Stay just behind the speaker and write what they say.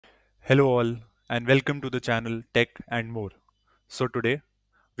Hello all and welcome to the channel Tech and More. So today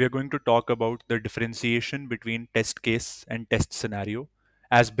we are going to talk about the differentiation between test case and test scenario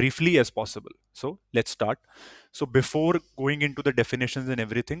as briefly as possible. So let's start. So before going into the definitions and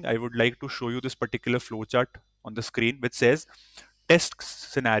everything, I would like to show you this particular flowchart on the screen which says test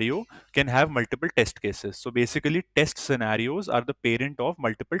scenario can have multiple test cases. So basically test scenarios are the parent of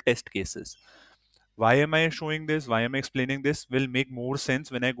multiple test cases. Why am I showing this? Why am I explaining this? Will make more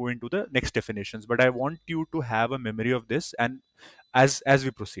sense when I go into the next definitions. But I want you to have a memory of this and as we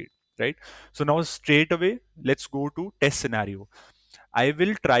proceed, right? So now straight away, let's go to test scenario. I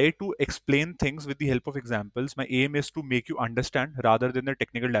will try to explain things with the help of examples. My aim is to make you understand rather than the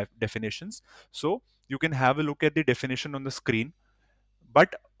technical definitions. So you can have a look at the definition on the screen,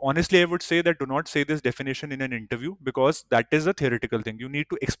 but honestly, I would say that do not say this definition in an interview because that is a theoretical thing. You need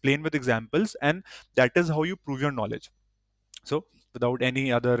to explain with examples, and that is how you prove your knowledge. So, without any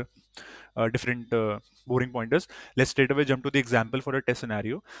other different boring pointers, let's straight away jump to the example for a test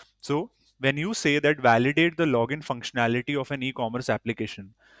scenario. So, when you say that validate the login functionality of an e-commerce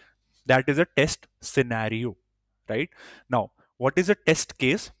application, that is a test scenario, right? Now, what is a test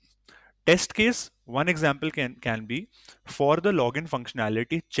case? Test case, one example can be for the login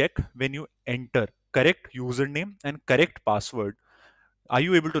functionality, check when you enter correct username and correct password. Are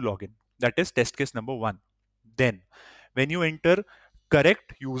you able to log in? That is test case number one. Then, when you enter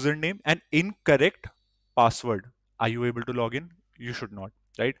correct username and incorrect password, are you able to log in? You should not,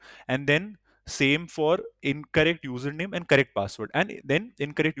 right? And then same for incorrect username and correct password, and then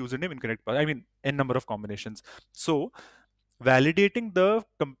incorrect username, incorrect password. I mean, n number of combinations. So validating the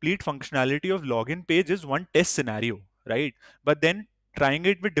complete functionality of login page is one test scenario, right? But then trying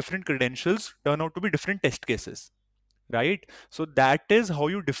it with different credentials turn out to be different test cases, right? So that is how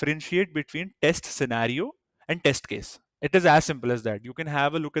you differentiate between test scenario and test case. It is as simple as that. You can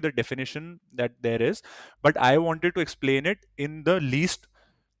have a look at the definition that there is, but I wanted to explain it in the least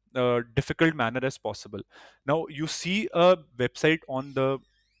difficult manner as possible. Now you see a website on the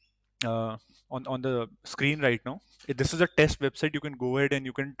uh, on the screen right now. This is a test website. You can go ahead and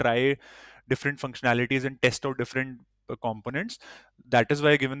you can try different functionalities and test out different components. That is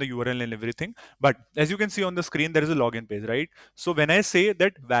why I given the URL and everything. But as you can see on the screen, there is a login page, right? So when I say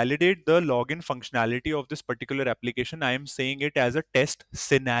that validate the login functionality of this particular application, I am saying it as a test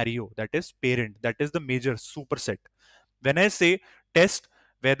scenario. That is parent. That is the major superset. When I say test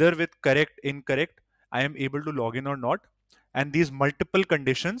whether with correct, incorrect, I am able to log in or not, and these multiple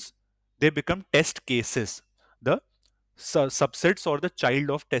conditions, they become test cases, the subsets or the child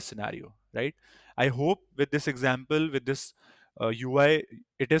of test scenario, right? I hope with this example, with this UI,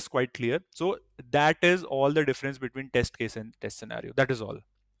 it is quite clear. So that is all the difference between test case and test scenario. That is all,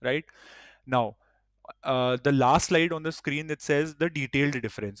 right? Now, the last slide on the screen that says the detailed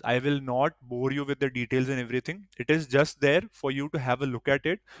difference. I will not bore you with the details and everything. It is just there for you to have a look at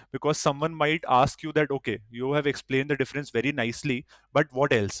it because someone might ask you that, okay, you have explained the difference very nicely, but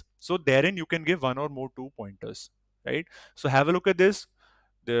what else? So therein you can give one or more two pointers, right? So have a look at this.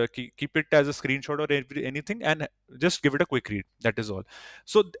 Keep it as a screenshot or anything and just give it a quick read. That is all.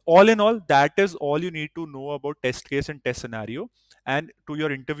 So all in all, that is all you need to know about test case and test scenario. And to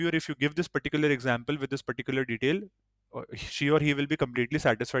your interviewer, if you give this particular example with this particular detail, she or he will be completely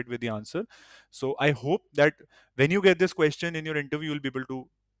satisfied with the answer. So I hope that when you get this question in your interview, you'll be able to,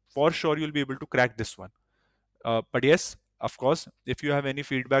 for sure, you'll be able to crack this one. But yes, of course, if you have any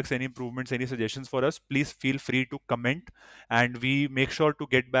feedbacks, any improvements, any suggestions for us, please feel free to comment and we make sure to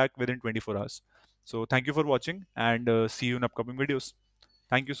get back within 24 hours. So thank you for watching and see you in upcoming videos.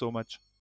 Thank you so much.